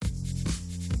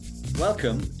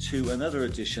Welcome to another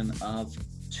edition of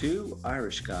Two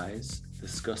Irish Guys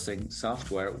Discussing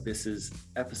Software. This is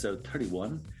episode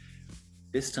 31.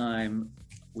 This time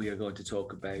we are going to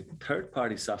talk about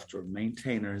third-party software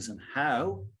maintainers and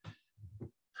how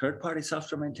third-party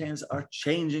software maintainers are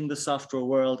changing the software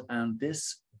world. And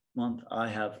this month I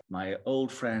have my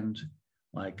old friend,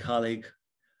 my colleague,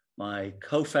 my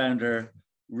co-founder,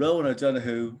 Rowan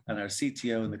O'Donoghue, and our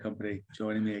CTO in the company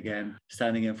joining me again,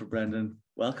 standing in for Brendan.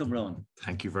 Welcome, Rowan.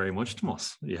 Thank you very much,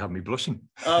 Tomas. You have me blushing.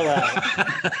 Oh,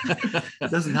 wow.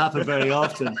 Doesn't happen very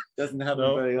often.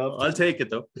 Very often. I'll take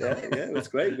it, though. Yeah, it's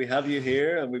great. We have you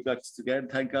here, and we've got, again,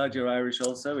 thank God you're Irish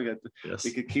also.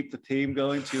 We could keep the theme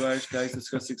going, Two Irish Guys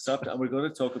Discussing Software, and we're going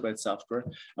to talk about software,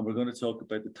 and we're going to talk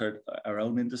about our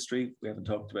own industry. We haven't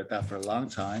talked about that for a long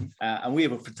time. And we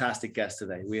have a fantastic guest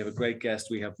today. We have a great guest.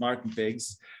 We have Martin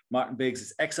Biggs. Martin Biggs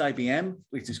is ex-IBM,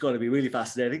 which is going to be really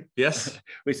fascinating. Yes.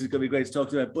 Which is going to be great to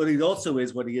talk about. But he also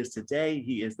is what he is today.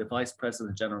 He is the Vice President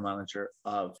and General Manager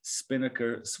of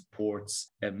Spinnaker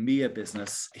Support's EMEA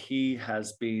business. He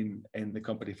has been in the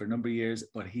company for a number of years,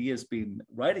 but he has been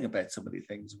writing about some of the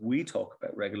things we talk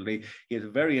about regularly. He has a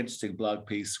very interesting blog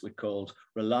piece called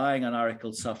Relying on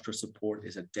Oracle Software Support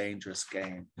is a Dangerous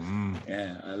Game.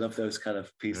 Yeah, I love those kind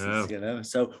of pieces,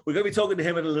 So we're going to be talking to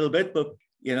him in a little bit, but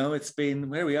it's been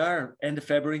where we are, end of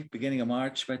February, beginning of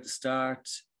March, about to start.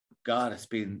 God, it's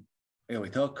been, we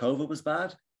thought COVID was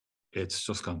bad. It's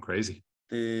just gone crazy.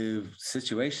 The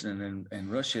situation in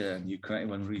Russia and Ukraine,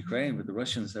 with the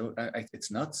Russians,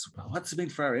 it's nuts. What's it mean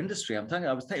for our industry?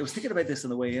 I was thinking about this on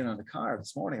the way in on the car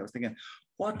this morning. I was thinking,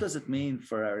 what does it mean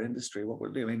for our industry? What we're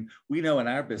doing? We know in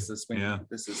our business,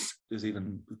 there's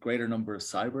even a greater number of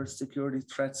cyber security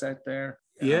threats out there.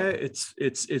 Yeah,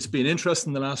 it's been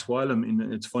interesting the last while. I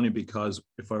mean, it's funny because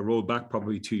if I roll back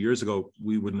probably 2 years ago,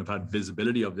 we wouldn't have had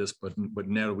visibility of this, but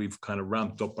now we've kind of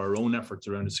ramped up our own efforts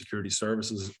around the security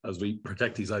services as we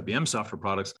protect these IBM software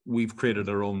products. We've created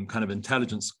our own kind of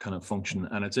intelligence kind of function,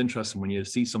 and it's interesting when you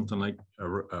see something like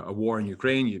a war in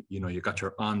Ukraine. You got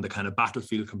your on the kind of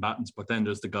battlefield combatants, but then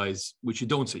there's the guys which you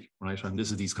don't see, right? And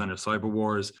this is these kind of cyber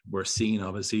wars. We're seeing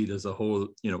obviously there's a whole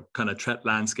kind of threat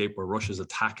landscape where Russia's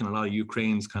attacking a lot of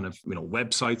Ukraine kind of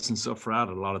websites and stuff for that,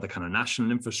 a lot of the kind of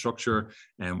national infrastructure,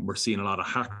 and we're seeing a lot of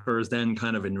hackers then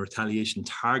kind of in retaliation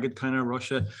target kind of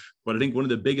Russia. But I think one of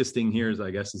the biggest thing here is,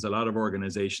 I guess, is a lot of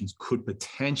organizations could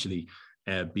potentially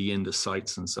be in the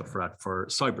sites and stuff for that for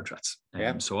cyber threats.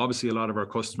 So obviously a lot of our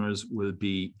customers will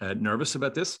be nervous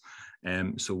about this.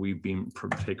 So we've been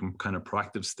taking kind of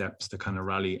proactive steps to kind of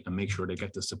rally and make sure they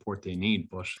get the support they need.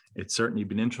 But it's certainly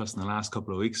been interesting the last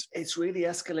couple of weeks. It's really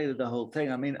escalated the whole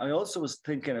thing. I mean, I also was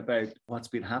thinking about what's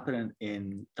been happening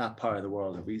in that part of the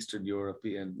world of Eastern Europe,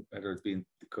 whether it's been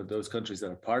those countries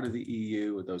that are part of the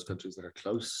EU or those countries that are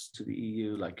close to the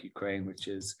EU, like Ukraine, which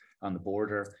is on the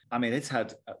border. I mean, it's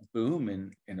had a boom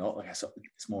in all, I guess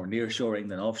it's more nearshoring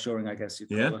than offshoring, I guess you'd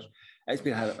call it. It's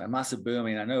been had a massive boom. I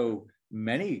mean, I know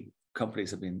many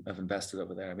companies have invested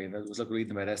over there. I mean, I was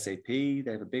reading about SAP. They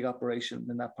have a big operation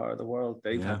in that part of the world.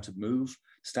 They've had to move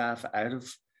staff out of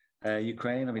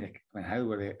Ukraine. I mean, how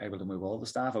were they able to move all the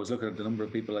staff? I was looking at the number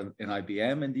of people in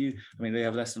IBM they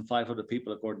have less than 500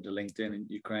 people according to LinkedIn in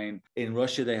Ukraine. In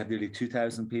Russia, they have nearly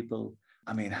 2,000 people.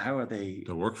 I mean, how are they?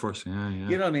 The workforce, yeah.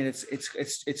 You know what I mean?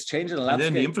 It's changing a lot. And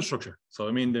then the infrastructure. So,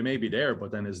 I mean, they may be there,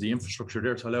 but then is the infrastructure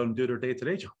there to allow them to do their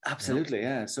day-to-day job? Absolutely,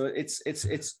 yeah. So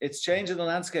it's changing the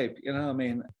landscape. I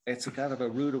mean, it's a kind of a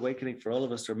rude awakening for all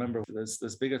of us to remember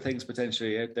there's bigger things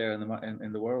potentially out there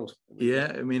in the world.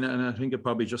 Yeah, I mean, and I think it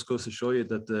probably just goes to show you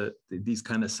that these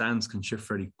kind of sands can shift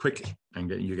very quickly, and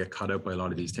you get caught out by a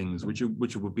lot of these things, which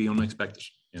would be unexpected.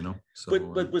 So,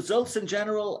 but results in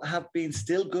general have been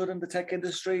still good in the tech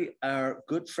industry. Our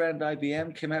good friend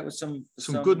IBM came out with some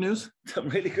good news, some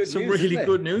really good news. Some really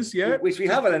good news, yeah, which we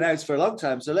haven't announced for a long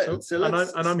time.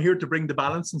 And I'm here to bring the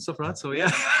balance and stuff like that. So yeah,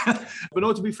 but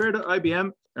no, to be fair to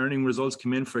IBM, earning results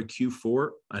came in for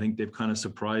Q4. I think they've kind of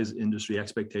surprised industry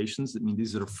expectations. I mean,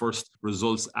 these are the first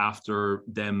results after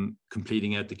them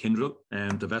completing out the Kyndryl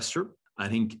divestiture. I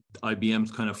think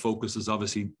IBM's kind of focus is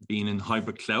obviously being in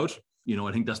hybrid cloud.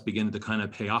 I think that's beginning to kind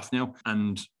of pay off now.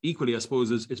 And equally, I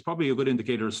suppose, it's probably a good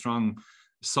indicator, a strong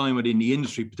sign within the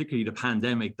industry, particularly the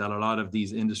pandemic, that a lot of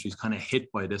these industries kind of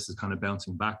hit by this is kind of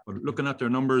bouncing back. But looking at their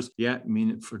numbers,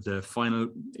 for the final,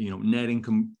 net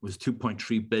income was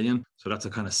 2.3 billion. So that's a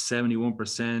kind of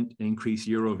 71% increase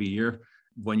year over year.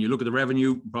 When you look at the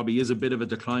revenue, probably is a bit of a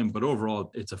decline, but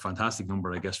overall, it's a fantastic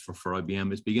number, I guess, for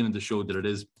IBM. It's beginning to show that it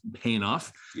is paying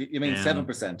off. You mean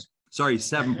 7%? Sorry,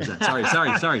 7%. Sorry.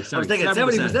 I was thinking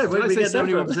 70%. Where did we get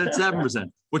 71%?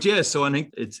 7%. But yeah, so I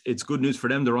think it's good news for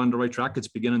them. They're on the right track. It's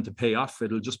beginning to pay off.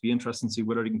 It'll just be interesting to see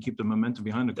whether they can keep the momentum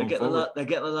behind it going forward. They're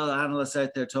getting a lot of analysts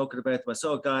out there talking about them. I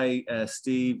saw a guy,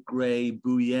 Steve Gray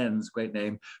Bouyen's, great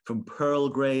name, from Pearl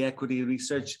Gray Equity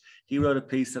Research. He wrote a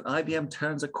piece that IBM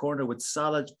turns a corner with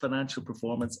solid financial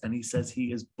performance, and he says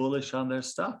he is bullish on their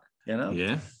stock.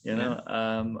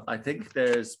 I think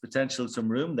there's potential, some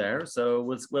room there. So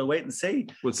we'll wait and see.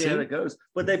 We'll see how it goes.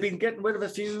 But they've been getting rid of a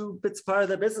few bits part of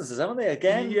their businesses, haven't they?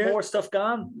 Again, more stuff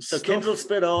gone. So Kyndryl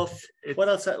split off. What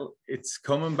else? It's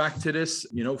coming back to this,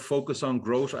 focus on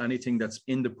growth. Anything that's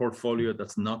in the portfolio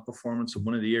that's not performance. So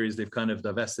one of the areas they've kind of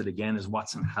divested again is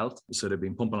Watson Health. So they've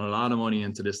been pumping a lot of money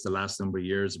into this the last number of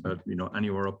years, about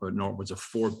anywhere up northwards of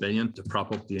 $4 billion to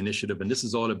prop up the initiative. And this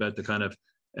is all about the kind of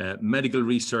medical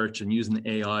research and using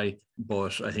AI,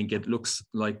 but I think it looks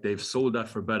like they've sold that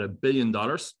for about $1 billion.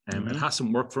 It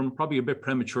hasn't worked for them, probably a bit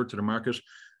premature to the market.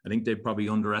 I think they probably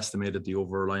underestimated the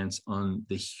over-reliance on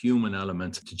the human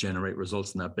element to generate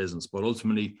results in that business. But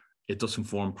ultimately, it doesn't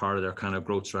form part of their kind of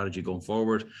growth strategy going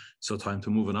forward. So time to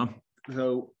move it on.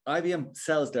 So IBM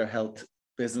sells their health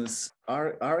business.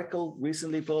 Oracle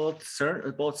recently bought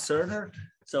Cerner.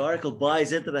 So Oracle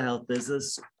buys into the health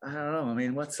business. I don't know. I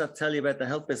mean, what's that tell you about the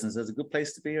health business? Is it a good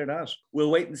place to be or not? We'll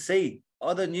wait and see.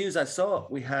 Other news I saw,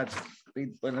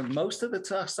 when most of the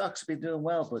stocks have been doing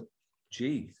well, but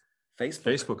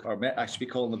Facebook. Or I should be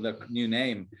calling them their new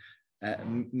name,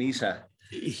 Meta.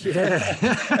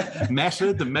 Yeah,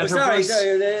 Meta, the metaverse.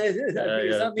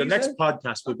 The next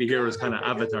podcast will be here as kind of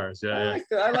avatars. Yeah,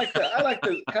 I like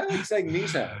the kind of saying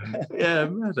Meta. Yeah,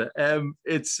 Meta.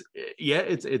 It's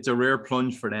a rare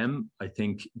plunge for them. I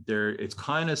think it's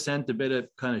kind of sent a bit of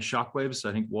kind of shockwaves.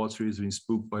 I think Wall Street has been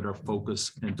spooked by their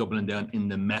focus and doubling down in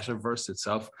the metaverse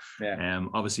itself. Yeah.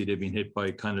 Obviously they've been hit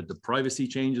by kind of the privacy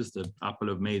changes that Apple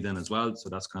have made then as well. So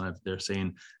that's kind of, they're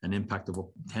saying an impact of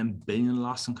 10 billion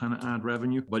loss in kind of ad revenue.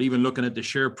 But even looking at the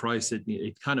share price,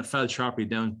 it kind of fell sharply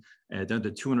down to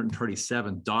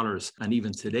 $237. And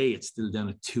even today, it's still down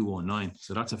at $209.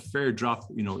 So that's a fair drop.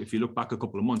 If you look back a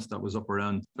couple of months, that was up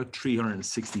around about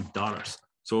 $360.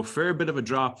 So a fair bit of a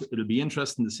drop. It'll be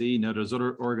interesting to see. Now, there's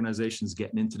other organizations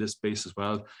getting into this space as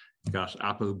well. You got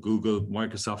Apple, Google,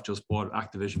 Microsoft just bought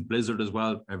Activision Blizzard as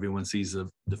well. Everyone sees the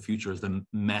future as the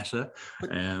Meta.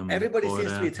 Everybody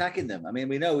seems to be attacking them. I mean,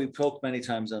 we know we've talked many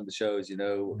times on the shows,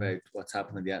 about what's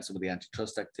happening in some of the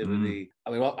antitrust activity.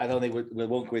 I mean, I don't think we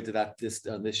won't go into that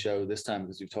on this show this time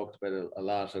because we've talked about it a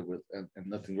lot, and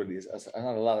nothing really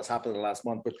not a lot has happened in the last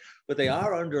month. But they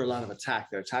are under a lot of attack.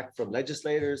 They're attacked from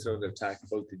legislators. They're under attack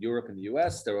both in Europe and the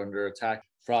US. They're under attack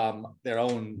from their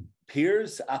own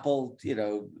peers. Apple,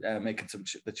 making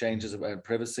the changes about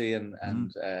privacy and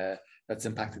that's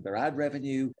impacted their ad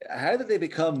revenue. How did they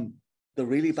become the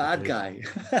really bad guy?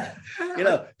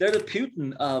 They're the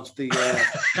Putin of the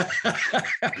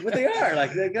what they are,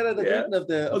 like they're kind of the Putin of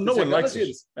the no one likes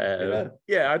it. I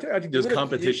think there's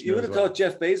competition. You would have thought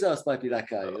Jeff Bezos might be that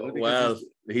guy.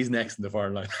 He's next in the far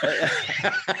line.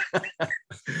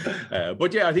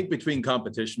 But I think between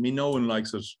competition, no one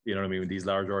likes it. With these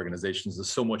large organizations, there's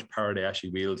so much power they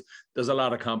actually wield. There's a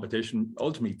lot of competition.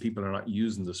 Ultimately, people are not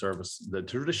using the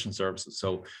traditional services.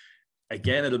 So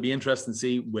again, it'll be interesting to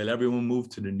see, will everyone move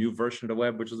to the new version of the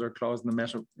web, which is their clause in the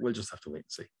Meta? We'll just have to wait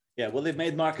and see. Yeah, well, they've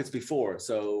made markets before,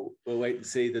 so we'll wait and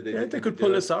see that they could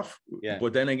pull this off. Yeah.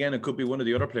 But then again, it could be one of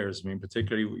the other players. I mean,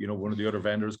 particularly, one of the other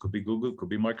vendors could be Google, could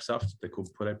be Microsoft. They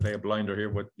could play a blinder here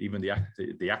with even the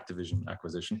Activision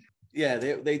acquisition. Yeah,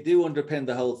 they do underpin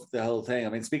the whole thing. I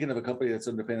mean, speaking of a company that's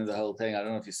underpinning the whole thing, I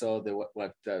don't know if you saw they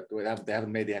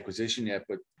haven't made the acquisition yet,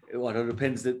 but what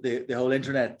underpins the whole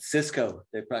internet, Cisco,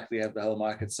 they practically have the whole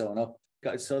market sewn up.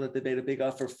 I saw that they made a big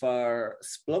offer for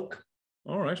Splunk.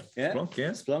 All right. Yeah.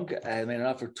 Splunk. I mean, an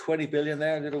offer $20 billion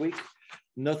there the other week.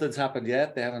 Nothing's happened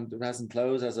yet. It hasn't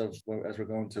closed as we're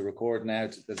going to record now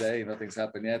today. Nothing's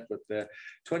happened yet, but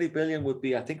 $20 billion would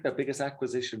be, I think, their biggest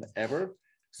acquisition ever.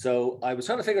 So I was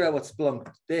trying to figure out what Splunk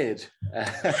did.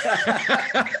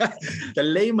 The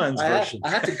layman's version. I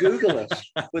had to Google it,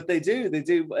 but they do.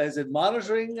 Is it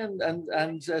monitoring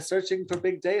and searching for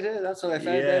big data? That's what I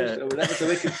found out. Or whatever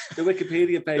the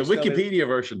Wikipedia page. The Wikipedia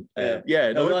version.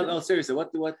 No, seriously.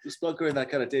 What Splunk are in that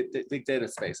kind of big data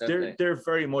space? They're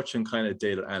very much in kind of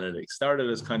data analytics. Started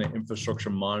as kind of infrastructure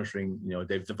monitoring.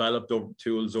 They've developed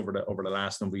tools over the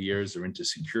last number of years. They're into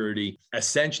security.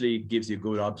 Essentially, gives you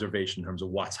good observation in terms of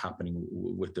what's happening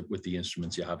with the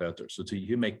instruments you have out there, so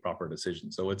you make proper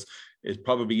decisions. So it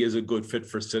probably is a good fit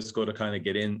for Cisco to kind of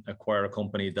get in, acquire a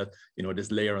company that this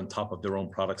layer on top of their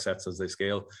own product sets as they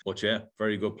scale. But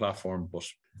very good platform. But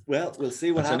Well, we'll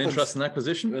see what That's happens. an interesting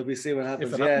acquisition. We'll see what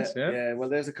happens. Yeah. Well,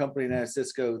 there's a company now,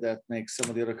 Cisco, that makes some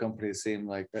of the other companies seem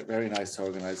like very nice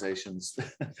organizations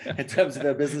in terms of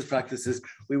their business practices.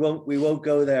 We won't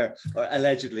go there, or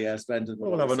allegedly, as Brendan.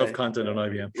 We'll have enough content on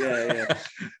IBM. Yeah.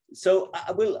 So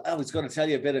I was going to tell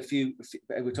you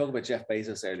we talked about Jeff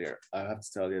Bezos earlier. I have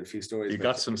to tell you a few stories. You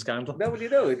got some scandal? No, well,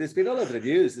 it's been all over the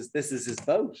news. This is his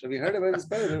boat. Have you heard about his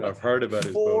boat? I've heard about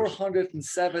his boat.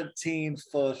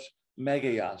 417-foot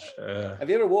mega yacht. Have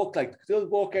you ever walked out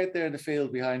there in the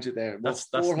field behind you there? That's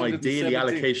my daily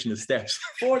allocation of steps.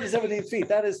 417 feet.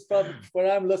 That is from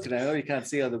where I'm looking. I know you can't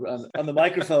see on the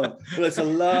microphone, but it's a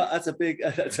lot. That's a big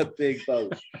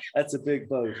boat. That's a big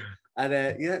boat. And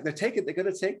they're going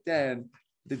to take down,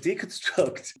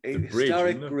 deconstruct a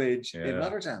historic bridge in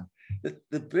Rotterdam.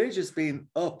 The bridge has been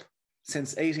up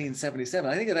since 1877.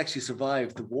 I think it actually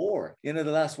survived the war. The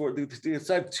last war. It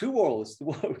survived two wars.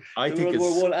 World War I and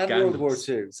World War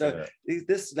II. So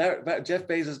Jeff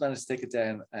Bezos managed to take it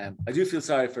down. I do feel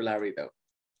sorry for Larry though.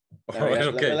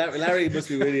 Larry must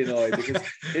be really annoyed because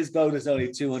his boat is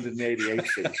only 288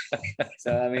 feet.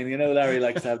 So I mean, Larry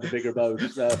likes to have the bigger boat.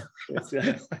 So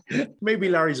maybe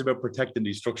Larry's about protecting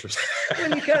these structures.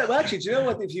 Well, you can. Well, actually, do you know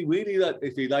what?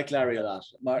 If you like Larry a lot,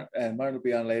 Martin will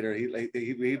be on later.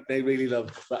 They really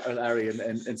love Larry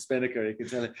and Spinnaker. He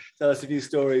can tell us a few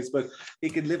stories, but he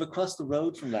can live across the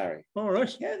road from Larry. All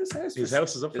right. Yeah, his house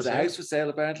is up for sale. There's a house for sale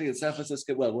apparently in San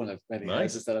Francisco. Well, one of many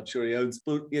houses that I'm sure he owns.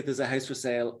 But yeah, there's a house for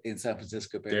sale in San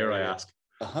Francisco. Dare I ask?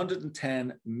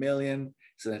 110 million.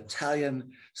 It's an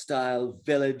Italian-style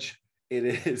village. It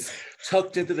is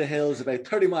tucked into the hills about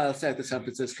 30 miles south of San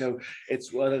Francisco.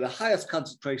 It's one of the highest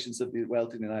concentrations of the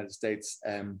wealth in the United States.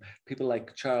 People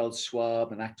like Charles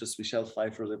Schwab and actress Michelle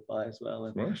Pfeiffer live by as well.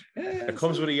 And, right. It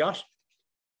comes with a yacht?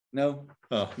 No.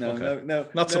 Oh, no, okay. no.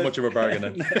 Not so much of a bargain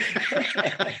then.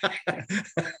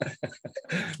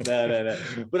 No.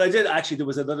 But I did actually. There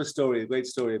was another story, a great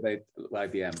story about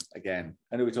IBM again.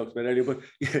 I know we talked about it earlier, but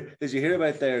did you hear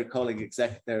about their calling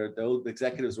the old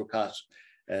executives were caught?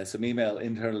 Some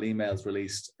internal emails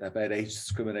released about age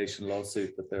discrimination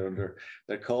lawsuit that they're under.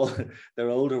 They're called their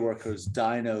older workers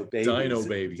Dino Babies. Dino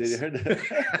Babies. Did you hear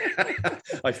that?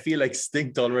 I feel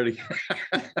extinct already.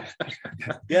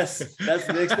 Yes, that's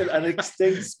an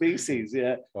extinct species.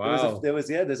 Yeah. Wow.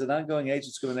 There's an ongoing age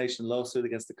discrimination lawsuit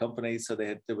against the company. So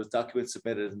there was documents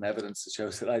submitted and evidence that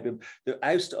shows that IBM they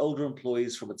oust older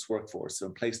employees from its workforce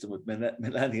and placed them with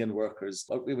millennial workers.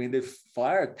 I mean, they've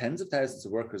fired tens of thousands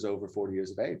of workers over 40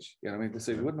 years of age. You know what I mean?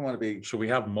 So you wouldn't want to be. Should we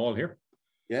have them all here?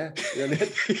 Yeah.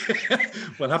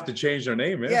 We'll have to change their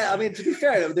name. Yeah, I mean, to be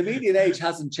fair, the median age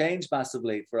hasn't changed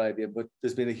massively for IBM, but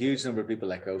there's been a huge number of people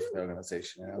let go from the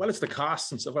organization. Well, it's the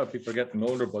costs and stuff like people are getting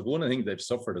older, but one of the things they've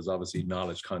suffered is obviously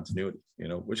knowledge continuity,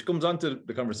 which comes on to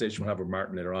the conversation we'll have with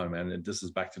Martin later on, man. And this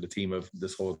is back to the theme of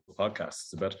this whole podcast.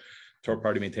 It's about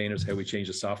third-party maintainers, how we change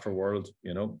the software world.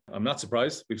 I'm not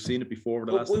surprised. We've seen it before over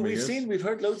the last number of years. We've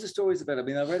heard loads of stories about it. I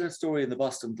mean, I read a story in the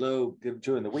Boston Globe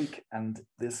during the week, and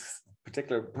this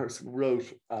particular person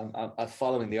wrote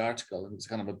following the article, and it was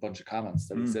kind of a bunch of comments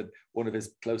that he said one of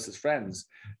his closest friends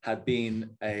had been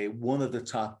one of the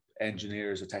top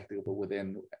engineers or technical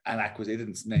within an acquisition. He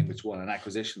didn't name which one, an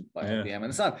acquisition by IBM. And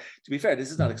it's not, to be fair,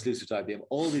 this is not exclusive to IBM.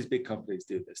 All these big companies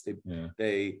do this.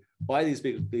 They buy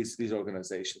these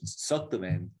organizations, suck them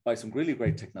in, buy some really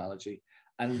great technology.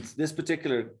 And this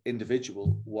particular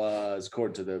individual was,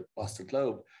 according to the Boston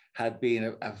Globe, had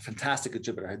been a fantastic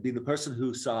contributor, had been the person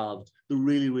who solved the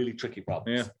really, really tricky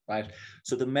problems, right?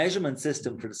 So the measurement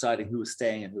system for deciding who was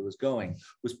staying and who was going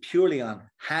was purely on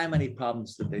how many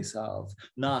problems did they solve,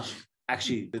 not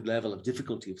actually the level of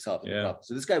difficulty of solving the problem.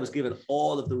 So this guy was given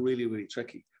all of the really, really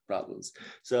tricky problems.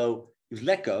 So he was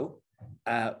let go.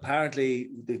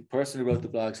 Apparently, the person who wrote the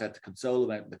blogs had to console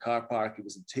him out in the car park. He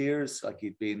was in tears, like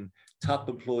he'd been top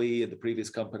employee in the previous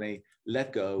company,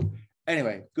 let go.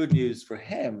 Anyway, good news for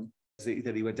him is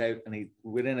that he went out and he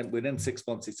within 6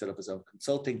 months he set up his own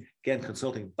consulting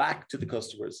back to the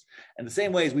customers. And the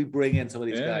same way as we bring in some of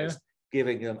these guys,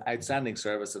 giving them outstanding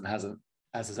service and has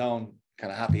his own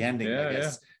kind of happy ending, I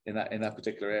guess, in that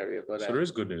particular area. But so there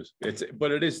is good news.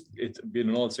 It's been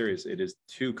in all serious. It is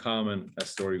too common a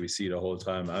story we see the whole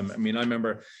time. I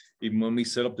remember even when we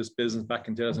set up this business back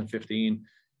in 2015.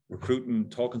 Recruiting,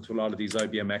 talking to a lot of these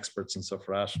IBM experts and stuff,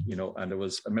 right? And I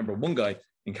remember one guy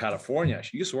in California,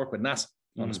 he used to work with NASA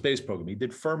on the space program. He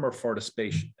did firmware for the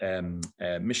space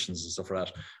missions and stuff like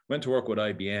that. Went to work with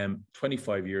IBM,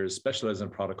 25 years, specialized in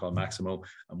a product called Maximo.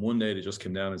 And one day they just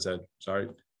came down and said, sorry,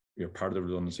 you're part of the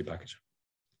redundancy package.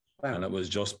 Wow. And it was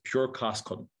just pure cost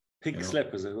cutting. Pink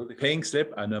slip, is it? Pink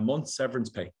slip and a month's severance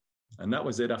pay. And that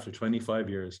was it after 25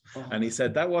 years. Oh. And he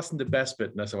said, that wasn't the best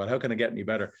bit. And I said, well, how can I get any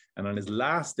better? And on his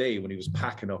last day, when he was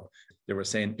packing up, they were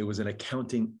saying it was an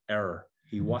accounting error.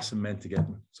 He wasn't meant to get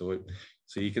them. So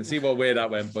you can see what way that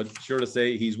went. But sure to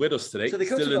say, he's with us today, So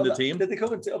still in the team. Did they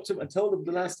come up to him and told him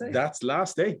the last day? That's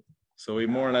last day. So he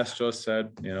more or less just said,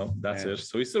 that's it.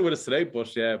 So he's still with us today.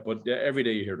 But every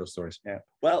day you hear those stories. Yeah.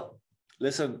 Well,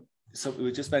 listen, so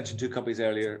we just mentioned two companies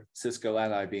earlier, Cisco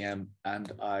and IBM,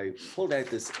 and I pulled out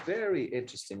this very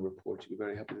interesting report. You'll be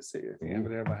very happy to see it. I have it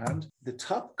there in my hand. The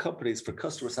top companies for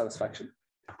customer satisfaction.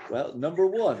 Well, number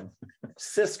 1,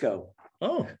 Cisco.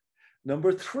 Oh.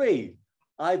 Number 3,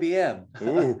 IBM.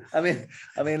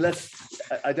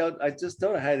 I just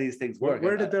don't know how these things work.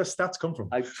 Where did those stats come from?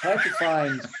 I tried to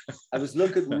find, I was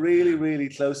looking really, really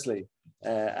closely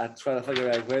at trying to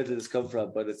figure out where did this come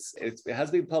from, but it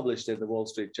has been published in the Wall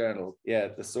Street Journal. Yeah,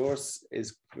 the source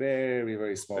is very,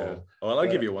 very small. Yeah. Well, I'll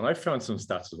give you one. I found some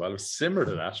stats as well. It's similar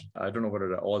to that. I don't know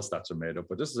whether all stats are made up,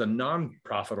 but this is a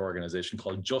non-profit organization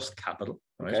called Just Capital.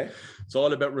 Right? Okay. It's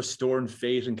all about restoring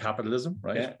faith in capitalism,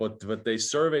 right? Yeah. But they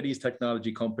survey these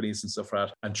technology companies and stuff like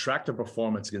that and track their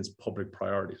performance against public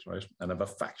priorities, right? And have a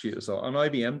fact sheet. So on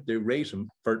IBM, they rate them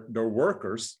for their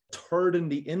workers 3rd in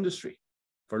the industry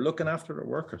for looking after their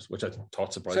workers, which I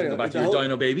thought surprising. Go back to your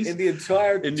dino babies. In their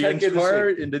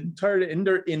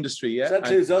industry, yeah. So that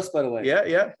includes us, by the way.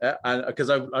 Yeah. And because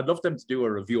I'd love them to do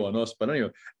a review on us, but anyway,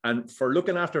 and for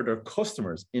looking after their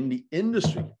customers in the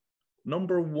industry,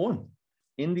 number 1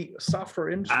 in the software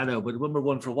industry. I know, but number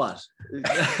 1 for what?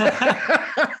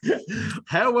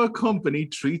 How a company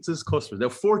treats its customers. They're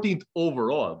 14th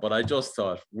overall, but I just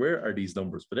thought, where are these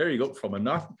numbers? But there you go, from a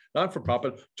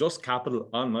not-for-profit, Just Capital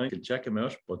online. You can check them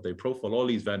out, but they profile all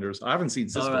these vendors. I haven't seen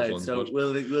Cisco's ones. So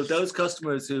will those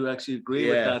customers who actually agree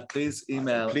with that, please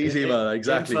email.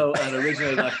 Exactly.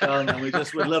 info@original.com, and we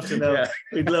just would love to know. Yeah.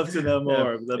 We'd love to know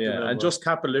more. And Just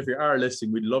Capital, if you are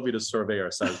listening, we'd love you to survey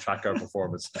ourselves, track our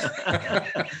performance.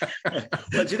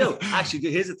 But actually,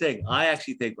 here's the thing. I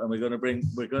actually think, and we're going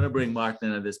to bring Martin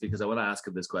into this because I want to ask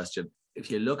him this question. If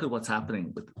you look at what's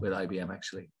happening with IBM,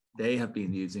 actually, they have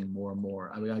been using more and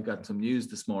more. I mean, I got some news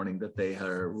this morning that they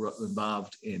are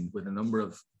involved with a number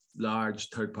of large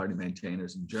third-party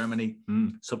maintainers in Germany,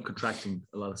 subcontracting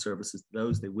a lot of services to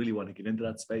those. They really want to get into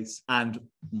that space. And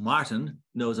Martin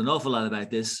knows an awful lot about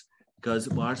this because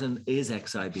Martin is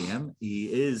ex-IBM.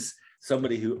 He is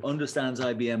somebody who understands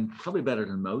IBM probably better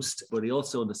than most, but he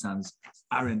also understands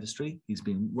our industry. He's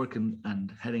been working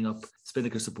and heading up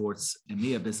Spinnaker Support's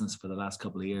EMEA business for the last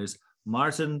couple of years.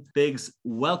 Martin Biggs,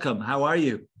 welcome. How are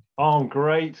you? Oh, I'm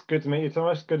great. Good to meet you,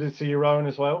 Thomas. Good to see you, Rowan,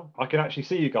 as well. I can actually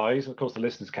see you guys. Of course, the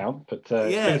listeners count, but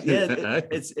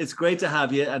it's great to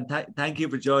have you, and thank you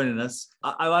for joining us.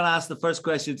 I want to ask the first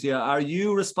question to you. Are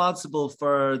you responsible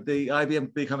for the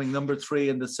IBM becoming number 3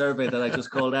 in the survey that I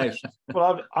just called out?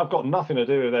 Well, I've got nothing to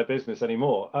do with their business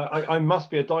anymore. I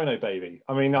must be a dino baby.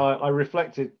 I mean, I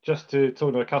reflected just to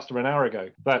talk to a customer an hour ago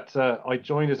that I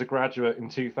joined as a graduate in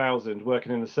 2000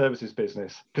 working in the services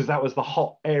business because that was the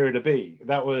hot area to be.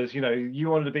 That was, you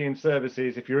wanted to be in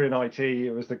services. If you're in IT,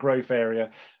 it was the growth area.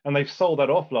 And they've sold that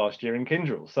off last year in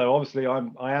Kyndryl. So obviously I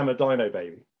am a dino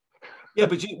baby. Yeah,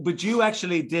 but you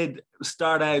actually did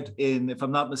start out in, if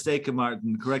I'm not mistaken,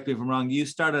 Martin, correct me if I'm wrong, you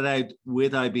started out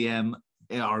with IBM,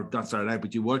 or not started out,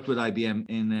 but you worked with IBM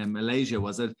in Malaysia,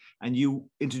 was it? And you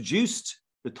introduced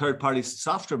the third-party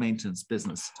software maintenance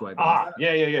business to IBM.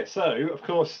 Yeah. So, of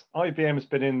course, IBM has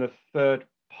been in the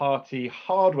third-party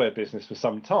hardware business for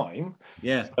some time.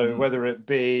 Yeah. So whether it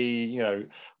be,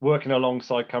 working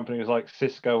alongside companies like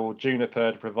Cisco or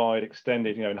Juniper to provide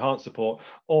extended, enhanced support,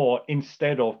 or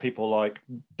instead of people like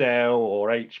Dell or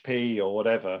HP or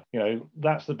whatever,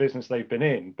 that's the business they've been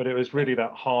in. But it was really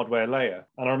that hardware layer.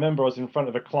 And I remember I was in front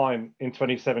of a client in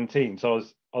 2017. So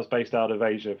I was based out of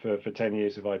Asia for 10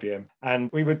 years with IBM.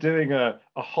 And we were doing a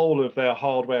whole of their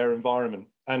hardware environment.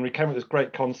 And we came with this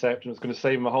great concept and it was going to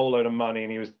save him a whole load of money.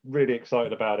 And he was really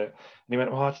excited about it. And he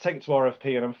went, well, I had to take it to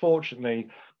RFP. And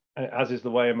unfortunately, as is the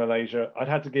way in Malaysia, I'd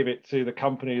had to give it to the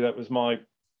company that was my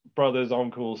brother's,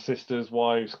 uncle's, sister's,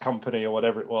 wife's company or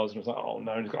whatever it was. And it was like, oh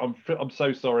no, I'm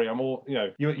so sorry.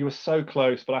 You were so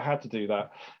close, but I had to do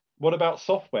that. What about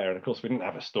software? And of course, we didn't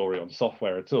have a story on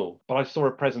software at all. But I saw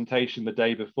a presentation the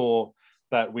day before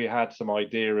that we had some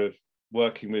idea of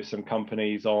working with some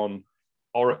companies on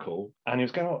Oracle, and he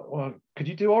was going, well, could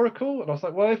you do Oracle? And I was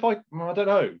like, well, I don't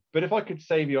know, but if I could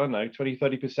save you, I don't know,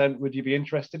 20-30%, would you be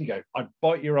interested? You go, I'd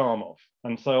bite your arm off.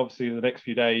 And so obviously the next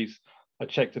few days I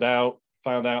checked it out,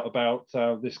 found out about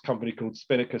this company called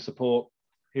Spinnaker Support,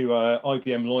 who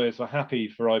IBM lawyers were happy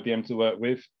for IBM to work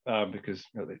with because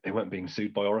they weren't being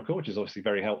sued by Oracle, which is obviously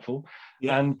very helpful.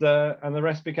 Yeah. And the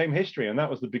rest became history. And that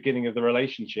was the beginning of the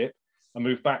relationship. I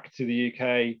moved back to the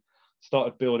UK,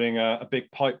 started building a big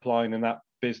pipeline in that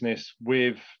business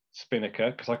with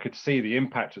Spinnaker because I could see the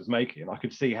impact it was making. I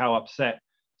could see how upset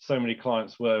so many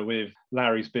clients were with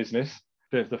Larry's business.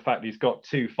 The fact he's got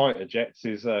 2 fighter jets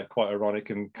is quite ironic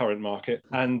in current market.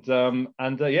 And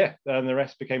the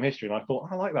rest became history. And I thought,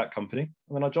 I like that company.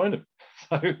 And then I joined them.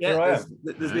 So here I am.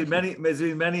 There's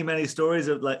been many stories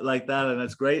of like that, and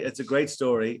it's great. It's a great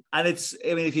story, and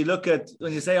if you look at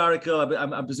when you say Oracle,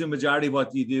 I presume majority of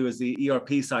what you do is the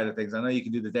ERP side of things. I know you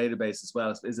can do the database as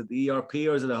well. Is it the ERP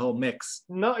or is it a whole mix?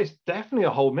 No, it's definitely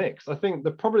a whole mix. I think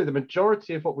probably the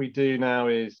majority of what we do now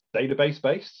is database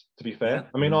based. To be fair,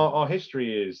 I mean our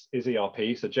history is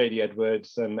ERP, so JD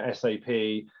Edwards and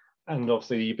SAP. And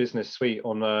obviously the business suite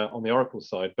on the Oracle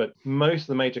side, but most of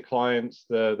the major clients,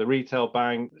 the retail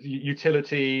bank,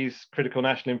 utilities, critical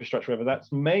national infrastructure, whatever,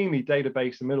 that's mainly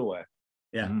database and middleware.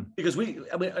 Yeah, because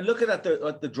looking at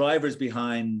the drivers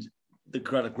behind the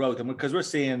credit growth, and because we're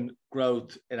seeing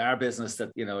growth in our business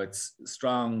that it's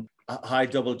strong, high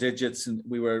double digits, and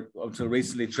we were until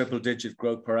recently triple-digit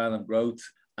growth per annum growth.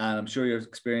 And I'm sure you're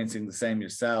experiencing the same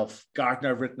yourself. Gartner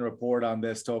have written a report on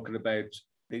this talking about,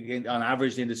 on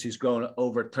average, the industry's grown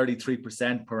over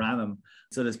 33% per annum.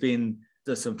 So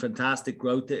there's some fantastic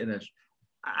growth in it.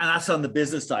 And that's on the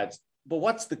business side. But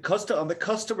what's on the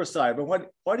customer side? But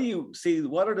what do you see?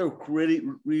 What are the really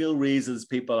real reasons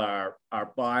people are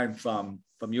buying from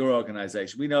your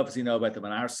organization? We obviously know about them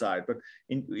on our side, but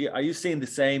are you seeing the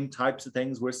same types of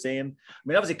things we're seeing? I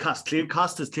mean, obviously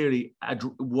cost is clearly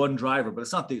one driver, but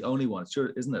it's not the only one,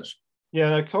 sure, isn't it? Yeah,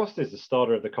 no, cost is the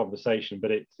starter of the conversation,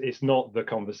 but it's not the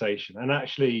conversation. And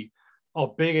actually,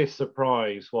 our biggest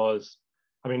surprise was,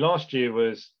 last year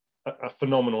was a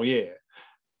phenomenal year,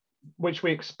 which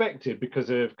we expected because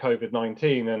of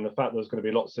COVID-19 and the fact there was going to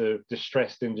be lots of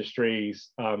distressed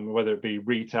industries, whether it be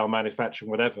retail, manufacturing,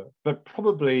 whatever. But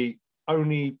probably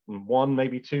only 1,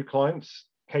 maybe 2 clients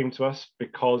came to us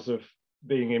because of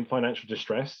being in financial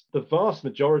distress. The vast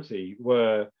majority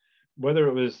were, whether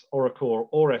it was Oracle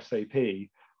or SAP,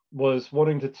 was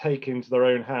wanting to take into their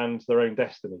own hands their own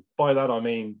destiny. By that, I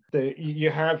mean, you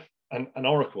have an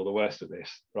Oracle, the worst of this,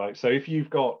 right? So if you've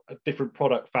got different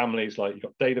product families, like you've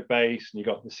got database and you've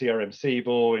got the CRM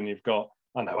Siebel and you've got,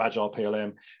 Agile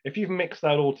PLM, if you've mixed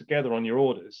that all together on your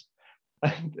orders,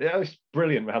 and it's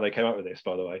brilliant how they came up with this,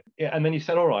 by the way. Yeah, and then you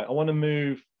said, all right, I want to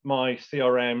move my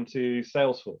CRM to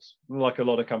Salesforce, like a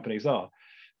lot of companies are.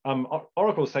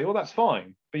 Oracle will say, well, that's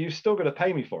fine, but you've still got to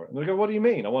pay me for it. And they go, what do you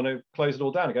mean? I want to close it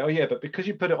all down. I go, oh yeah, but because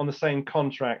you put it on the same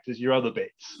contract as your other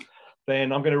bits,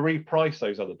 then I'm going to reprice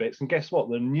those other bits. And guess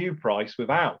what? The new price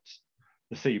without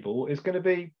the Siebel is going to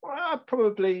be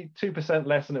probably 2%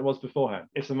 less than it was beforehand.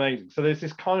 It's amazing. So there's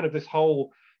this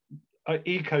whole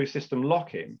ecosystem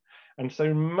lock-in. And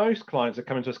so most clients are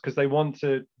coming to us because they want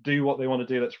to do what they want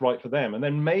to do that's right for them. And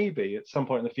then maybe at some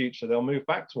point in the future, they'll move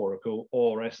back to Oracle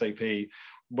or SAP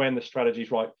when the strategy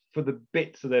is right for the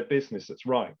bits of their business that's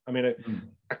right.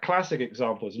 A classic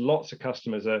example is lots of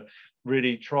customers are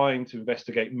really trying to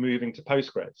investigate moving to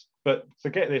Postgres. But to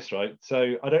get this right,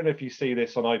 so I don't know if you see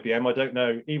this on IBM. I don't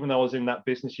know, even though I was in that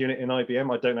business unit in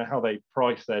IBM, I don't know how they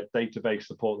price their database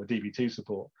support, the DB2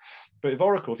 support. But if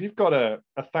Oracle, if you've got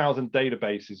 1,000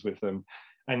 databases with them,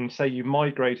 and say you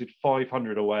migrated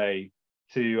 500 away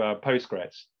to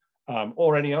Postgres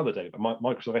or any other data,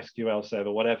 Microsoft SQL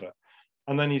Server, whatever,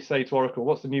 and then you say to Oracle,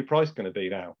 what's the new price going to be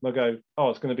now? They'll go,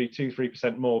 oh, it's going to be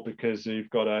 2-3% more because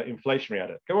you've got an inflationary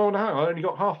adder. Go, oh, no, I only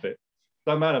got half it.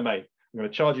 Don't matter, mate. I'm going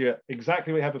to charge you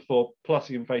exactly what you had before plus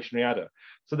the inflationary adder.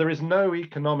 So there is no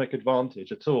economic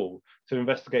advantage at all to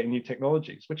investigating new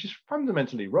technologies, which is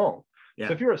fundamentally wrong. Yeah.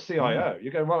 So if you're a CIO,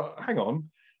 you go, well, hang on,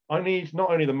 I need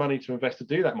not only the money to invest to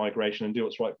do that migration and do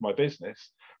what's right for my business,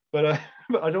 but I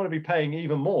don't want to be paying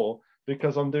even more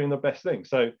because I'm doing the best thing.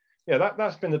 So yeah,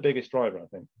 that's been the biggest driver, I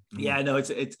think. Yeah, no,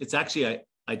 it's actually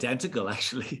identical,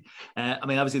 actually.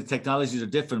 Obviously the technologies are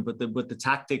different, but the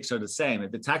tactics are the same.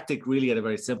 The tactic really at a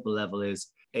very simple level is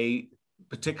a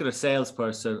particular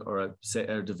salesperson or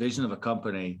a division of a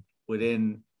company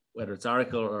within, whether it's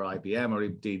Oracle or IBM or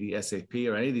the SAP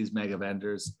or any of these mega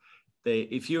vendors,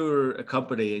 if you're a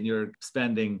company and you're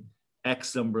spending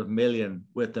X number of million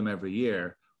with them every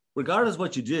year, regardless of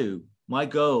what you do, my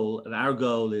goal and our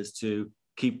goal is to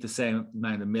keep the same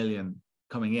amount of million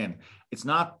coming in. It's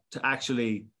not to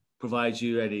actually provide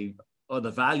you any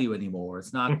other value anymore.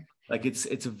 It's not like it's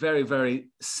a very, very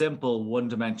simple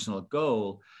one-dimensional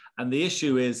goal. And the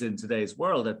issue is in today's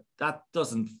world that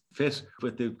doesn't fit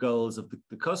with the goals of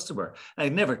the customer. And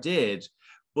it never did.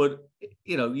 But,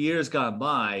 years gone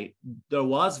by, there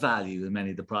was value in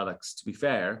many of the products, to be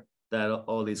fair, that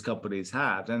all these companies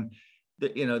had. And,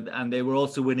 and they were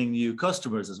also winning new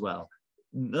customers as well.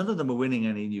 None of them are winning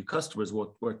any new customers,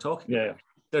 what we're talking about.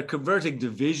 They're converting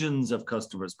divisions of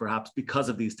customers, perhaps because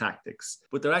of these tactics.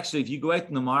 But they're actually, if you go out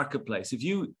in the marketplace, if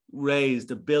you raised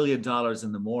 $1 billion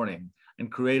in the morning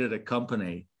and created a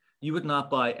company, you would not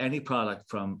buy any product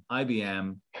from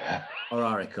IBM or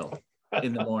Oracle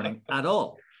in the morning at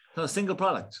all. Not a single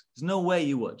product. There's no way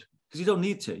you would, because you don't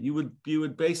need to. You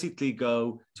would basically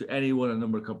go to any one of a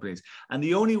number of companies. And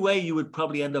the only way you would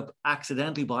probably end up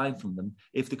accidentally buying from them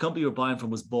if the company you're buying from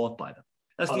was bought by them.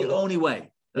 That's the only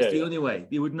way. That's the only way.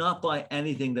 You would not buy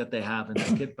anything that they have in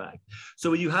their kit bag.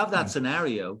 So when you have that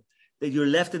scenario, that you're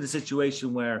left in a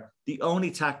situation where the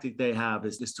only tactic they have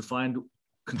is to find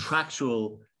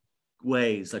contractual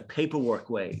ways, like paperwork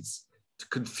ways, to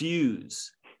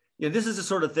confuse. This is the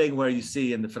sort of thing where you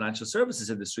see in the financial services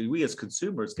industry, we as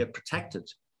consumers get protected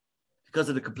because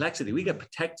of the complexity. We get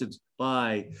protected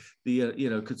by the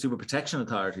consumer protection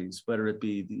authorities, whether it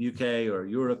be the UK or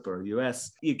Europe or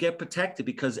US. You get protected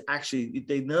because actually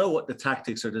they know what the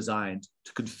tactics are designed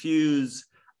to confuse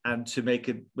and to make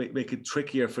it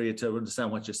trickier for you to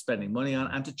understand what you're spending money on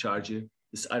and to charge you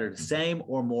either the same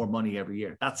or more money every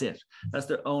year. That's it. That's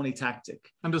their only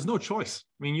tactic. And there's no choice.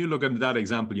 I mean, you look at that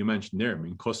example you mentioned there. I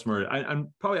mean, and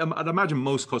probably I'd imagine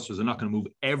most customers are not going to move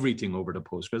everything over to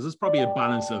Postgres. There's probably a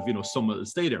balance of, some of it will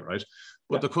stay there, right?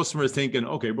 But the customer is thinking,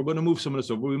 okay, we're going to move some of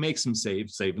this over. We make some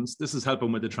savings. This is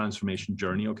helping with the transformation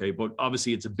journey. Okay. But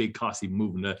obviously it's a big cost even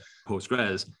moving to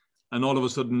Postgres. And all of a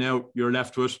sudden now you're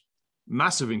left with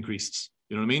massive increases.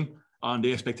 You know what I mean? On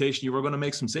the expectation you were going to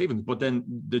make some savings, but then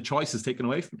the choice is taken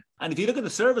away from you. And if you look at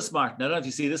the service market, I don't know if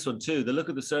you see this one too, the look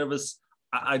at the service,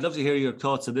 I'd love to hear your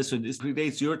thoughts on this one. This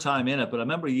predates your time in it, but I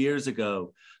remember years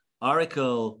ago,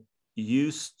 Oracle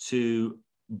used to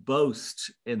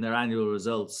boast in their annual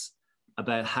results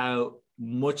about how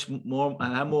much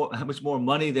more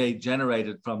money they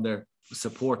generated from their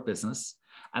support business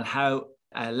and how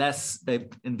less they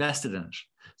invested in it.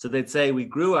 So they'd say, we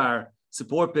grew our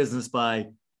support business by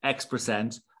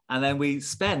X%, and then we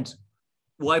spent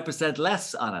Y%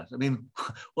 less on it. I mean,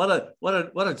 what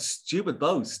a stupid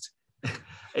boast.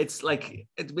 It's like,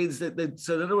 it means that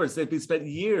so in other words, they've been spent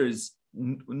years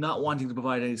not wanting to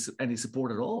provide any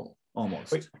support at all,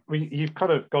 almost. You've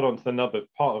kind of got onto another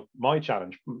part of my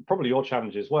challenge, probably your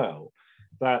challenge as well,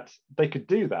 that they could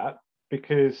do that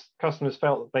because customers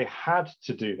felt that they had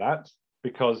to do that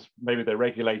because maybe they're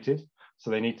regulated, so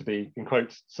they need to be, in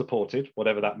quotes, supported,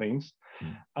 whatever that means.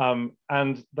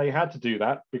 And they had to do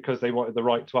that because they wanted the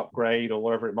right to upgrade or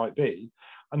whatever it might be.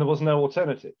 And there was no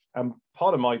alternative. And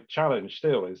part of my challenge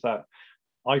still is that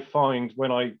I find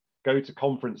when I go to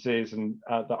conferences and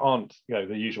that aren't,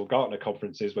 the usual Gartner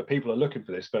conferences where people are looking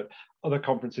for this, but other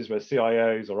conferences where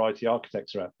CIOs or IT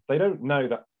architects are at, they don't know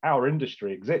that our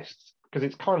industry exists because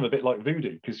it's kind of a bit like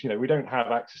voodoo because, we don't have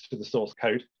access to the source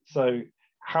code. So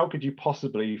how could you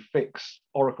possibly fix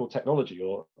Oracle technology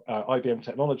or IBM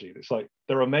technology? It's like,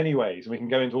 there are many ways, and we can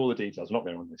go into all the details. I'm not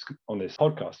going on this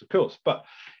podcast, of course, but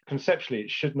conceptually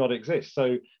it should not exist.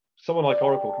 So someone like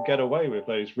Oracle can get away with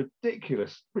those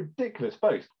ridiculous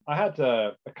boasts. I had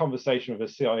a conversation with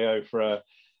a CIO for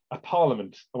a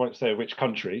parliament, I won't say which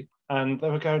country, and they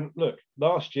were going, look,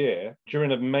 last year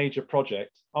during a major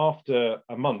project, after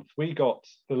a month, we got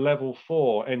the level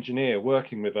 4 engineer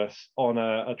working with us on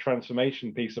a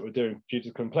transformation piece that we're doing due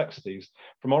to complexities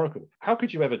from Oracle. How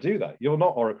could you ever do that? You're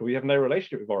not Oracle. You have no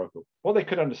relationship with Oracle. What they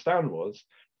could understand was,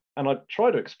 and I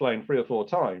tried to explain 3 or 4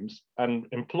 times and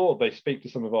implored they speak to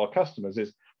some of our customers,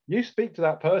 is you speak to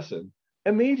that person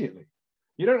immediately.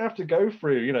 You don't have to go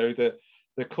through,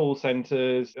 the call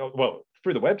centers, well,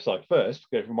 through the website first,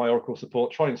 go for My Oracle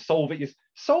Support, try and solve it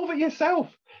yourself.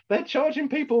 They're charging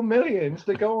people millions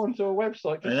to go onto a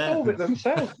website to solve it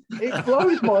themselves. It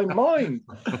blows my mind.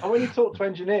 And when you talk to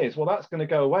engineers, well, that's going to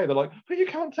go away. They're like, but you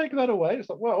can't take that away. It's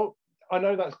like, well, I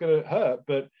know that's going to hurt,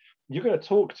 but you're going to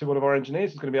talk to one of our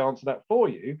engineers who's going to be able to answer that for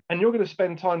you. And you're going to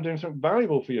spend time doing something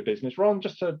valuable for your business rather than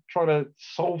just to try to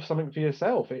solve something for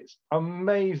yourself. It's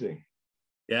amazing.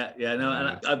 Yeah, no,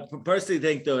 and I personally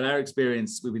think, though, in our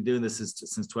experience, we've been doing this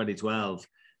since 2012.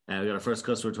 We got our first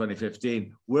customer in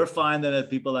 2015. We're finding that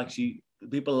people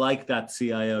like that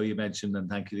CIO you mentioned, and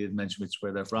thank you, you didn't mention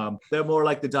where they're from. They're more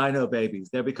like the dino babies.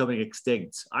 They're becoming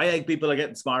extinct. I think people are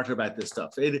getting smarter about this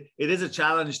stuff. It is a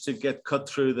challenge to get cut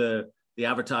through the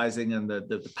advertising and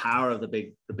the power of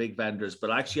the big vendors.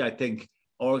 But actually, I think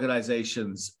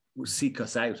organizations seek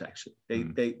us out, actually.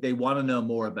 They want to know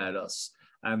more about us,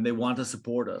 and they want to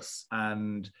support us.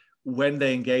 And when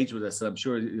they engage with us, and I'm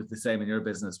sure it's the same in your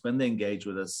business, when they engage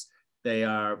with us, they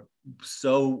are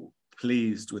so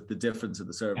pleased with the difference of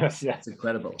the service. Yeah. It's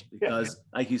incredible because,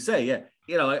 like you say,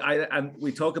 and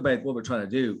we talk about what we're trying to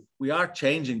do. We are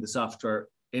changing the software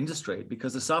industry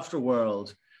because the software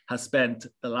world has spent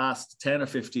the last 10 or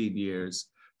 15 years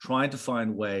trying to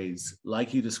find ways,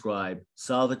 like you describe,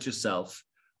 solve it yourself.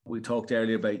 We talked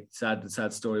earlier about the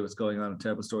sad story, what's going on, a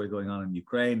terrible story going on in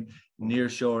Ukraine,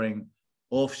 nearshoring,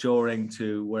 offshoring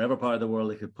to wherever part of the world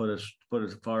they could put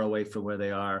it far away from where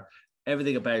they are.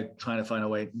 Everything about trying to find a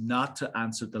way not to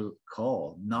answer the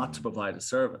call, not to provide a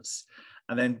service.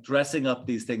 And then dressing up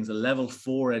these things, a level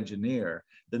 4 engineer,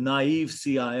 the naive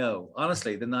CIO,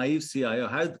 honestly, the naive CIO,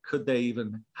 how could they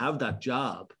even have that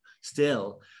job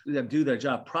still, do their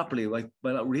job properly, like,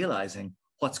 by not realizing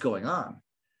what's going on?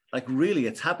 Like, really,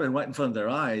 it's happening right in front of their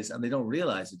eyes and they don't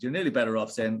realize it. You're nearly better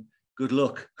off saying, good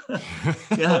luck.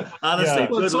 Honestly,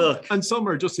 good luck. And some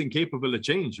are just incapable of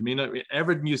change. I mean,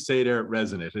 everything you say there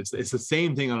resonate. It's the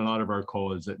same thing on a lot of our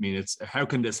calls. I mean, it's how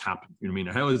can this happen? You know what I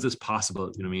mean? How is this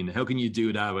possible? You know what I mean? How can you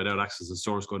do that without access to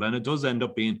source code? And it does end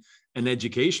up being an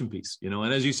education piece, you know.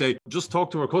 And as you say, just talk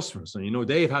to our customers. And, you know,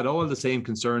 they've had all the same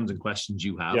concerns and questions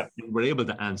you have. Yeah. We're able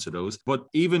to answer those. But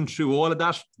even through all of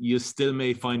that, you still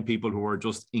may find people who are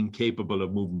just incapable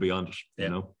of moving beyond it, you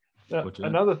know.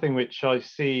 Another thing which I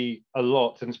see a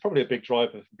lot, and it's probably a big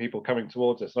driver for people coming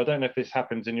towards us, and I don't know if this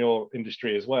happens in your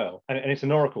industry as well, and it's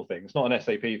an Oracle thing, it's not an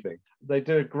SAP thing. They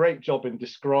do a great job in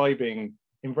describing,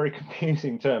 in very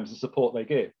confusing terms, the support they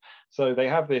give. So they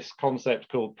have this concept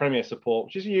called Premier Support,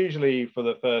 which is usually for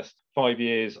the first 5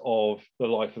 years of the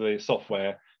life of the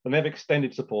software. And they have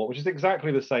Extended Support, which is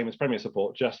exactly the same as Premier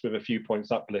Support, just with a few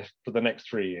points uplift for the next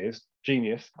 3 years.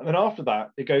 Genius. And then after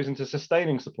that, it goes into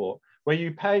Sustaining Support, where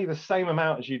you pay the same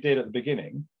amount as you did at the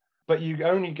beginning, but you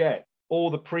only get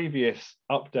all the previous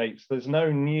updates. There's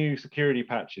no new security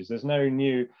patches. There's no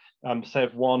new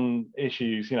Sev 1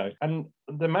 issues, you know. And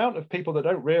the amount of people that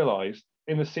don't realize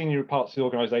in the senior parts of the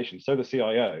organization, so the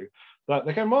CIO, that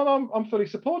they're going, well, I'm fully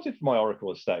supported for my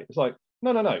Oracle estate. It's like,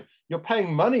 no. You're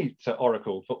paying money to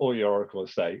Oracle for all your Oracle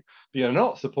estate, but you're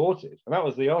not supported. And that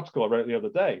was the article I wrote the other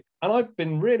day. And I've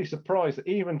been really surprised that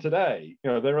even today,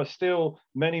 you know, there are still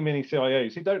many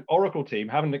CIOs who Oracle team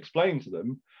haven't explained to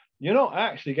them, you're not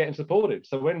actually getting supported.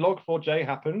 So when Log4j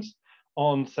happens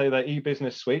on, say, their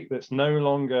e-business suite that's no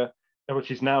longer, which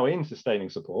is now in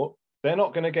Sustaining Support, they're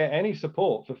not going to get any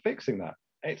support for fixing that.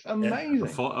 It's amazing.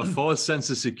 A false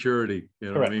sense of security, you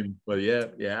know. Correct. What I mean? But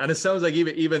yeah. And it sounds like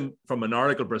even from an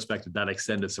Oracle perspective, that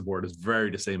extended support is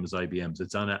very the same as IBM's.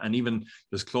 It's on it, and even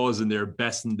there's clause in their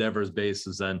best endeavors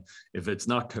basis. And if it's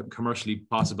not commercially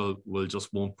possible, we'll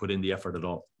just won't put in the effort at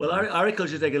all. Well, Oracle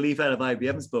should take a leaf out of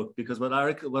IBM's book, because what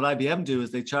IBM do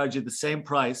is they charge you the same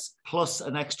price plus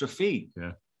an extra fee.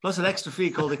 Yeah. Plus an extra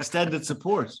fee called extended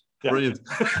support. Yeah. Brilliant.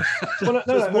 Well,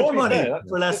 no, more money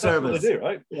for less service. That's what they do,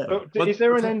 right? Yeah. But is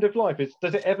there an end of life?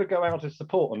 Does it ever go out as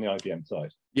support on the IBM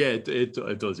side? Yeah,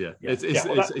 it does. Yeah, it's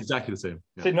exactly the same.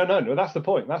 Yeah. See, no, that's the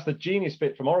point. That's the genius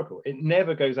bit from Oracle. It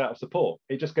never goes out of support.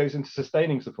 It just goes into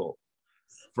Sustaining Support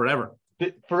forever.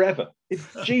 Forever. It's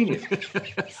genius.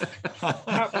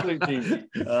 Absolute genius.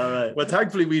 All right. Well,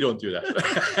 thankfully we don't do that.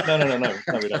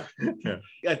 No, we don't. Yeah.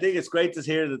 I think it's great to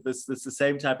hear that this the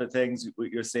same type of things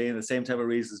you're seeing, the same type of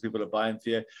reasons people are buying for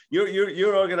you.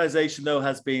 Your organization, though,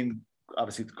 has been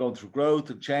obviously going through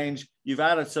growth and change. You've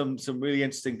added some really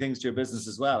interesting things to your business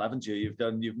as well, haven't you?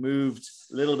 You've moved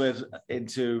a little bit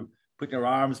into putting your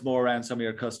arms more around some of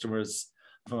your customers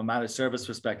from a managed service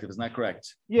perspective. Isn't that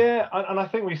correct? Yeah, and I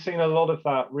think we've seen a lot of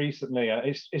that recently.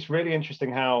 It's really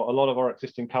interesting how a lot of our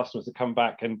existing customers have come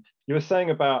back, and you were saying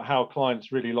about how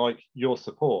clients really like your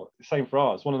support. Same for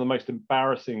ours. One of the most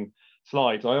embarrassing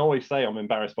slides, I always say I'm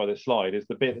embarrassed by this slide, is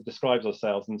the bit that describes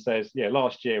ourselves and says, yeah,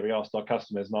 last year we asked our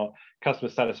customers and our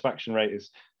customer satisfaction rate is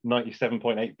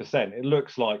 97.8%. It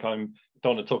looks like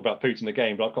don't want to talk about Putin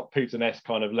again, but I've got Putin-esque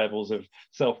kind of levels of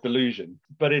self-delusion.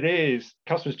 But it is,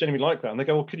 customers genuinely like that. And they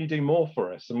go, well, can you do more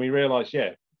for us? And we realize, yeah,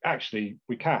 actually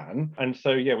we can. And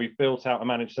so, yeah, we've built out a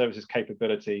managed services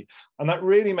capability. And that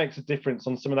really makes a difference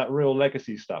on some of that real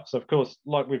legacy stuff. So of course,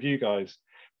 like with you guys,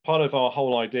 part of our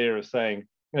whole idea of saying,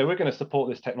 you know, we're going to support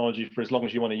this technology for as long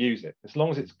as you want to use it. As long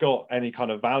as it's got any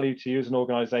kind of value to you as an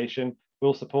organization,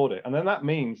 we'll support it. And then that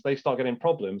means they start getting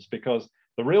problems because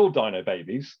the real Dino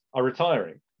babies are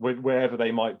retiring. wherever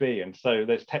they might be. And so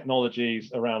there's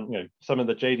technologies around, some of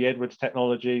the JD Edwards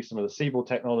technology, some of the Siebel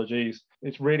technologies.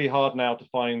 It's really hard now to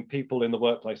find people in the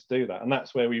workplace to do that. And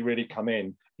that's where we really come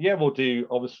in. Yeah, we'll do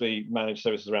obviously managed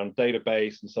services around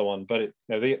database and so on, but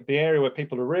the area where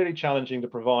people are really challenging to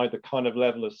provide the kind of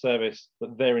level of service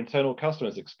that their internal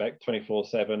customers expect,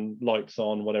 24/7, lights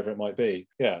on, whatever it might be.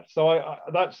 Yeah, so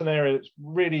that's an area that's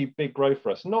really big growth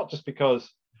for us, not just because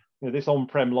this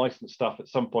on-prem license stuff at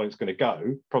some point is going to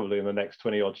go, probably in the next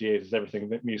 20 odd years as everything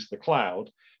moves to the cloud.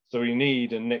 So we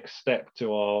need a next step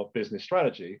to our business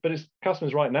strategy. But it's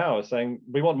customers right now are saying,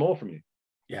 we want more from you.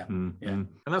 Yeah. Mm-hmm. And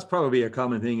that's probably a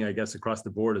common thing, I guess, across the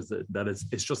board, is that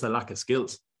it's just a lack of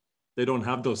skills. They don't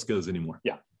have those skills anymore.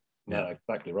 Yeah,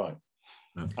 exactly right.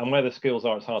 Yeah. And where the skills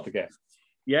are, it's hard to get.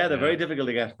 Yeah, they're very difficult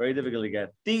to get, very difficult to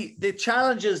get. The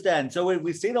challenges then, so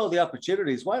we've seen all the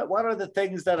opportunities. What are the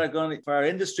things that are going to, for our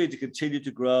industry to continue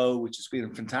to grow, which has been a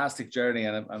fantastic journey,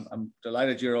 and I'm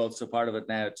delighted you're also part of it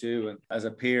now too, and as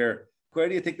a peer, where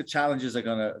do you think the challenges are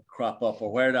going to crop up,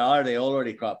 or where are they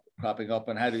already cropping up,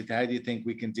 and how do you think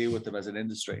we can deal with them as an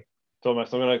industry?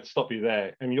 Thomas, I'm going to stop you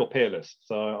there. I mean, you're peerless,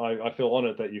 so I feel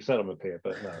honoured that you said I'm a peer.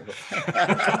 But no,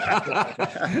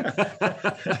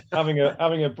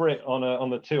 having a Brit on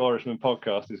the Two Irishmen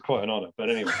podcast is quite an honour. But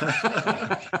anyway,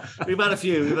 we've had a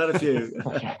few.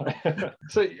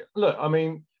 So look, I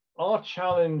mean, our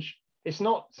challenge. It's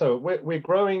not so we're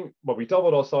growing. Well, we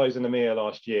doubled our size in EMEA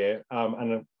last year,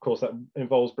 and of course that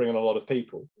involves bringing a lot of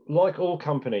people. Like all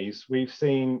companies, we've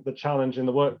seen the challenge in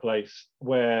the workplace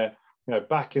where,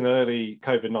 back in early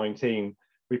COVID-19,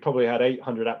 we probably had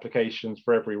 800 applications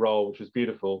for every role, which was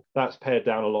beautiful. That's pared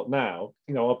down a lot now.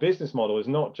 Our business model is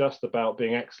not just about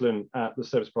being excellent at the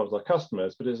service providers our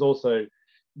customers, but it's also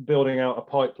building out a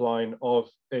pipeline of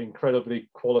incredibly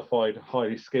qualified,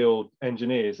 highly skilled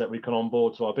engineers that we can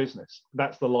onboard to our business.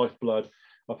 That's the lifeblood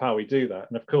of how we do that.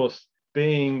 And of course,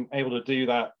 being able to do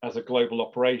that as a global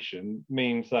operation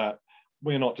means that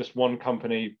we're not just one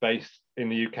company based in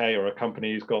the UK or a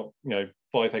company who's got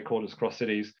 5 headquarters across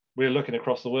cities. We're looking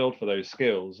across the world for those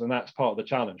skills, and that's part of the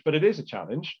challenge. But it is a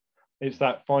challenge. It's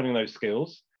that finding those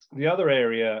skills. The other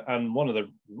area, and one of the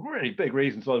really big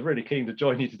reasons I was really keen to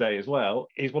join you today as well,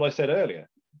 is what I said earlier.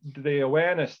 The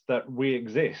awareness that we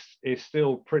exist is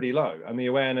still pretty low, and the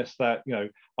awareness that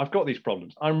I've got these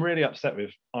problems. I'm really upset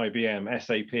with IBM,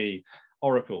 SAP,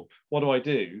 Oracle. What do I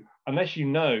do? Unless you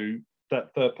know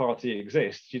that third party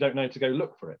exists, you don't know to go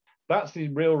look for it. That's the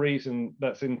real reason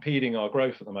that's impeding our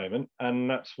growth at the moment, and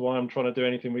that's why I'm trying to do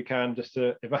anything we can just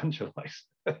to evangelize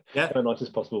in the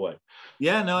nicest possible way.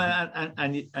 Yeah, no,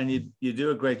 and you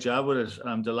do a great job with it.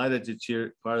 I'm delighted that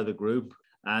you're part of the group,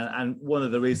 and one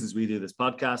of the reasons we do this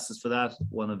podcast is for that.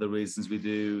 One of the reasons we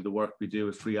do the work we do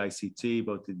with Free ICT,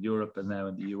 both in Europe and now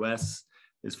in the US,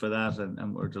 is for that,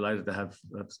 and we're delighted to have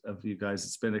you guys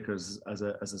at Spinnakers as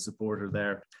a supporter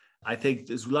there. I think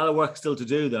there's a lot of work still to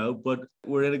do, though, but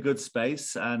we're in a good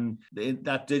space. And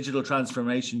that digital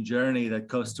transformation journey that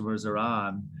customers are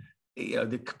on,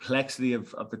 the complexity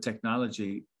of the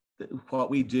technology,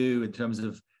 what we do in terms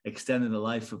of extending the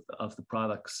life of the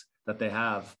products that they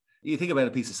have. You think about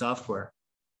a piece of software,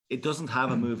 it doesn't have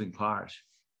a moving part.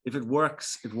 If it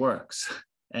works, it works.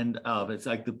 And it's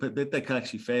like the bit that can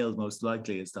actually fail most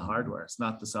likely is the hardware. It's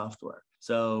not the software.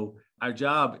 So our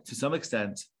job, to some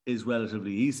extent, is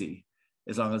relatively easy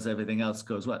as long as everything else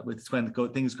goes well. It's when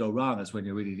things go wrong is when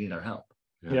you really need our help.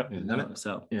 Yeah. And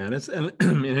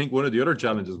I think one of the other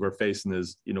challenges we're facing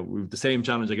is, we've the same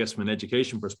challenge, I guess, from an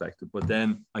education perspective, but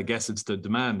then I guess it's the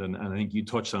demand. And I think you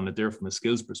touched on it there from a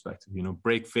skills perspective,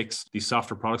 break fix, these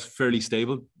software products, fairly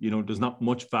stable. There's not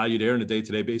much value there on a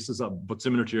day-to-day basis, but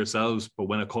similar to yourselves. But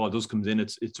when a call does come in,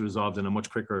 it's resolved in a much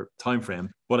quicker time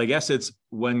frame. But I guess it's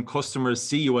when customers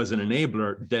see you as an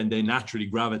enabler, then they naturally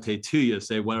gravitate to you,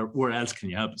 say, well, where else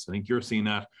can you help us? I think you're seeing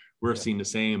that. We're seeing the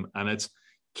same. And it's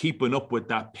keeping up with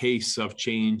that pace of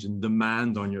change and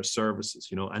demand on your services,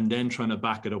 and then trying to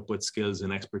back it up with skills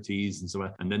and expertise and so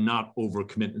on, and then not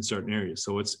overcommit in certain areas.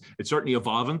 So it's certainly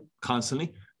evolving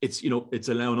constantly. It's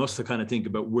allowing us to kind of think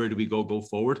about where do we go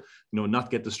forward,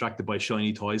 not get distracted by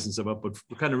shiny toys and stuff, but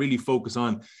kind of really focus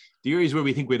on the areas where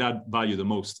we think we'd add value the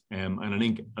most. And I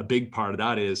think a big part of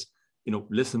that is,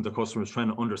 listening to customers, trying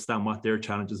to understand what their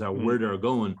challenges are, where they're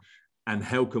going, and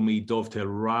how can we dovetail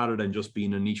rather than just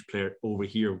being a niche player over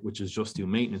here, which is just do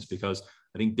maintenance. Because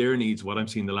I think their needs, what I'm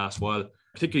seeing the last while,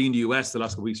 particularly in the US, the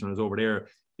last couple of weeks when I was over there,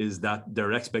 is that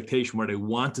their expectation where they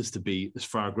want us to be is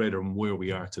far greater than where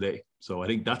we are today. So I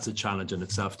think that's a challenge in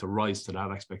itself to rise to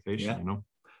that expectation,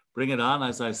 Bring it on,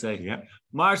 as I say. Yeah.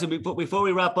 Martin, before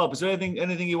we wrap up, is there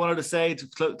anything you wanted to say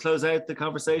to close out the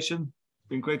conversation?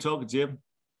 Been great talking to you.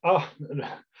 Oh,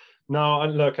 no,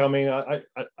 look, I mean, I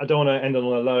don't want to end on a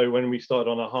low when we started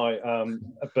on a high,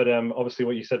 but obviously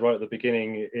what you said right at the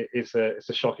beginning, it's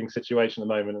a shocking situation at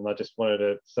the moment, and I just wanted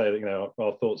to say that, you know,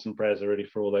 our thoughts and prayers are really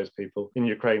for all those people in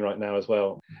Ukraine right now as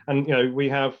well. And, you know, we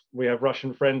have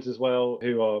Russian friends as well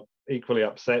who are equally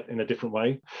upset in a different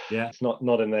way. Yeah, it's not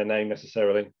in their name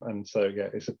necessarily, and so yeah,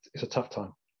 it's a tough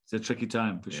time. It's a tricky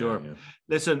time for sure. Yeah.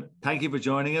 Listen, thank you for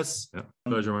joining us. Yeah,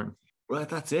 pleasure, Martin. Right,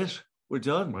 that's it. We're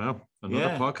done. Wow,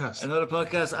 another podcast. Another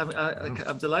podcast.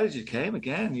 I'm delighted you came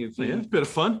again. You've a bit of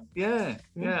fun. Yeah.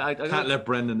 I can't let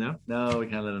Brendan down. No, we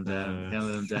can't let him down. Can't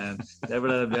let him down. Never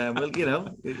let him down. Well, you know,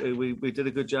 we did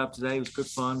a good job today. It was good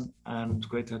fun and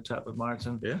great to chat with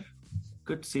Martin. Yeah.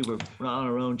 Good to see we're not on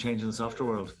our own changing the software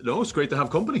world. No, it's great to have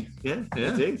company. Yeah.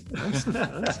 Indeed.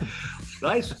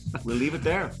 Right, we'll leave it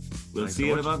there. We'll see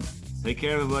you in a month. Take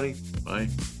care, everybody. Bye.